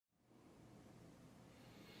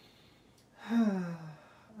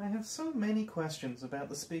have so many questions about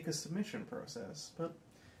the speaker's submission process, but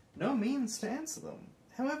no means to answer them.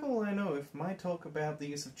 However will I know if my talk about the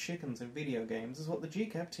use of chickens in video games is what the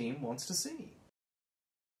GCAP team wants to see?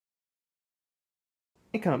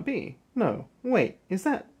 It can't be. No. Wait, is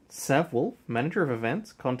that Sav Wolfe, Manager of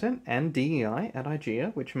Events, Content, and DEI at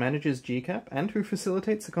IGEA, which manages GCAP and who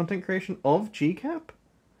facilitates the content creation of GCAP?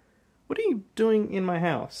 What are you doing in my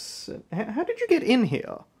house? How did you get in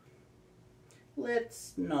here?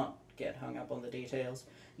 Let's not get hung up on the details.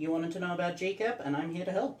 You wanted to know about GCAP, and I'm here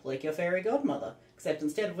to help, like your fairy godmother. Except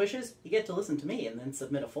instead of wishes, you get to listen to me and then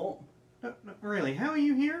submit a form. No, really, how are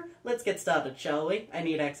you here? Let's get started, shall we? I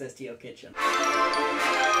need access to your kitchen.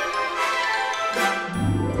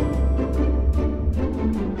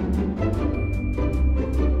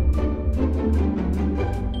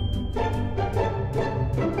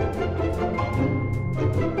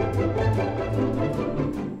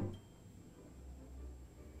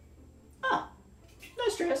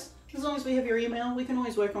 As long as we have your email, we can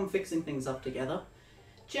always work on fixing things up together.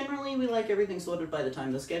 Generally, we like everything sorted by the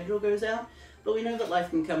time the schedule goes out, but we know that life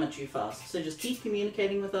can come at you fast, so just keep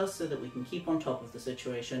communicating with us so that we can keep on top of the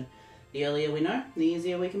situation. The earlier we know, the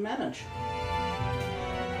easier we can manage.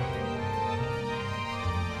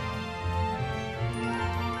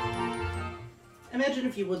 Imagine,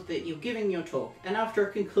 if you would, that you're giving your talk, and after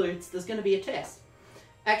it concludes, there's going to be a test.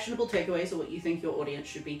 Actionable takeaways are what you think your audience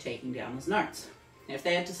should be taking down as notes. If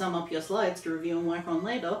they had to sum up your slides to review and work on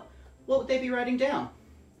later, what would they be writing down?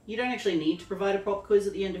 You don't actually need to provide a prop quiz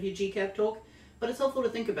at the end of your GCAP talk, but it's helpful to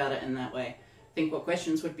think about it in that way. Think what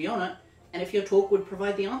questions would be on it, and if your talk would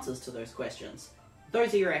provide the answers to those questions.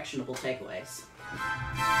 Those are your actionable takeaways.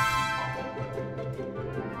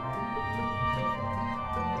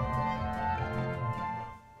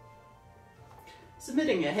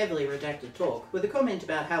 Submitting a heavily redacted talk with a comment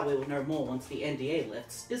about how we will know more once the NDA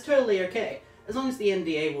lifts is totally okay, as long as the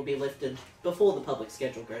NDA will be lifted before the public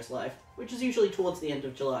schedule goes live, which is usually towards the end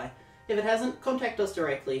of July. If it hasn't, contact us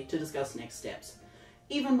directly to discuss next steps.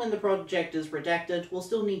 Even when the project is redacted, we'll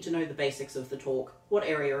still need to know the basics of the talk, what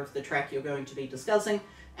area of the track you're going to be discussing,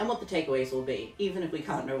 and what the takeaways will be, even if we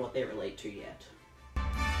can't know what they relate to yet.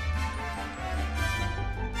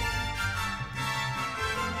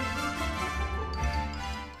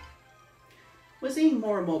 We're seeing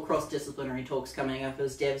more and more cross-disciplinary talks coming up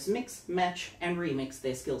as devs mix, match, and remix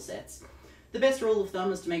their skill sets. The best rule of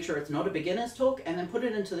thumb is to make sure it's not a beginner's talk and then put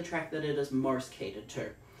it into the track that it is most catered to.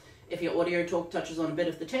 If your audio talk touches on a bit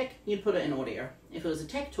of the tech, you'd put it in audio. If it was a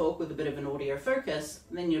tech talk with a bit of an audio focus,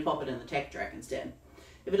 then you'd pop it in the tech track instead.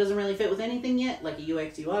 If it doesn't really fit with anything yet, like a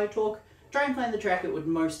UX UI talk, try and find the track it would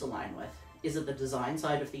most align with. Is it the design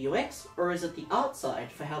side of the UX, or is it the art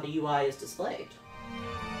side for how the UI is displayed?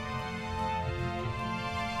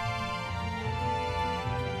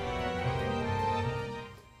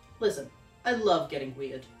 Listen, I love getting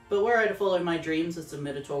weird, but were I to follow my dreams and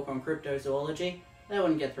submit a talk on cryptozoology, that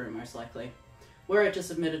wouldn't get through most likely. Were I to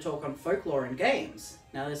submit a talk on folklore and games,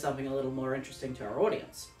 now there's something a little more interesting to our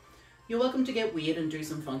audience. You're welcome to get weird and do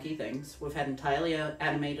some funky things. We've had entirely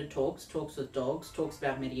animated talks, talks with dogs, talks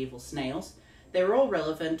about medieval snails. They were all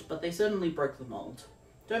relevant, but they certainly broke the mold.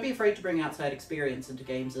 Don't be afraid to bring outside experience into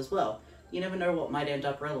games as well. You never know what might end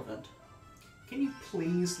up relevant. Can you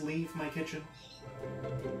please leave my kitchen?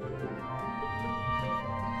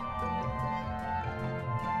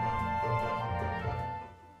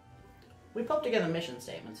 We popped together mission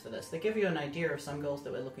statements for this that give you an idea of some goals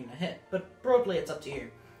that we're looking to hit, but broadly it's up to you.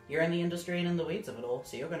 You're in the industry and in the weeds of it all,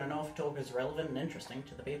 so you're going to know if a talk is relevant and interesting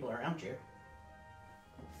to the people around you.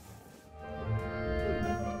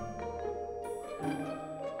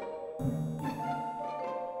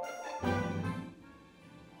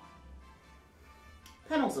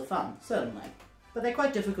 Panels are fun, certainly, but they're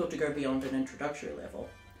quite difficult to go beyond an introductory level.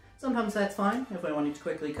 Sometimes that's fine, if we're wanting to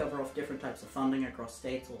quickly cover off different types of funding across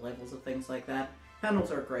states or levels of things like that.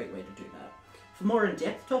 Panels are a great way to do that. For more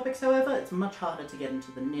in-depth topics, however, it's much harder to get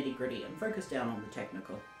into the nitty-gritty and focus down on the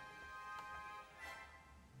technical.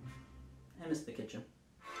 I miss the kitchen.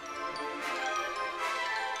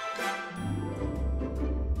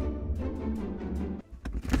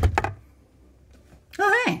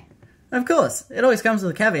 Oh hey! Of course, it always comes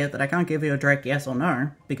with a caveat that I can't give you a direct yes or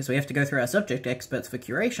no, because we have to go through our subject experts for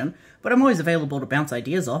curation, but I'm always available to bounce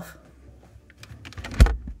ideas off.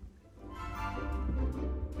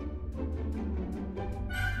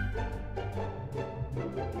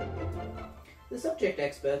 The subject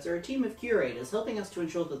experts are a team of curators helping us to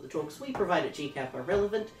ensure that the talks we provide at GCAP are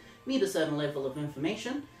relevant, meet a certain level of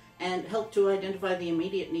information, and help to identify the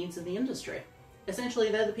immediate needs of the industry. Essentially,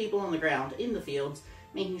 they're the people on the ground, in the fields,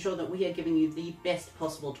 making sure that we are giving you the best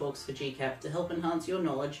possible talks for GCAP to help enhance your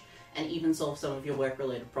knowledge and even solve some of your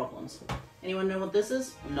work-related problems. Anyone know what this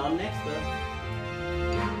is? I'm not an expert.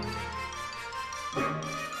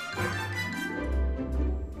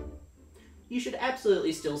 You should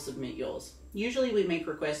absolutely still submit yours. Usually we make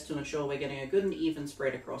requests to ensure we're getting a good and even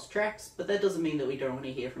spread across tracks, but that doesn't mean that we don't want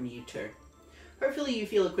to hear from you too. Hopefully you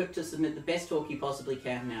feel equipped to submit the best talk you possibly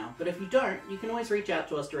can now, but if you don't, you can always reach out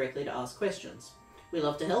to us directly to ask questions. We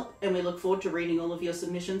love to help, and we look forward to reading all of your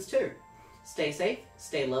submissions too. Stay safe,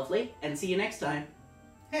 stay lovely, and see you next time.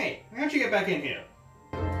 Hey, how'd you get back in here?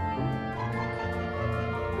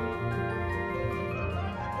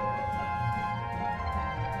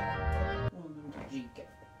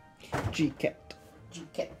 GCAT.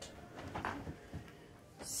 GCAT.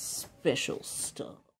 Special stuff.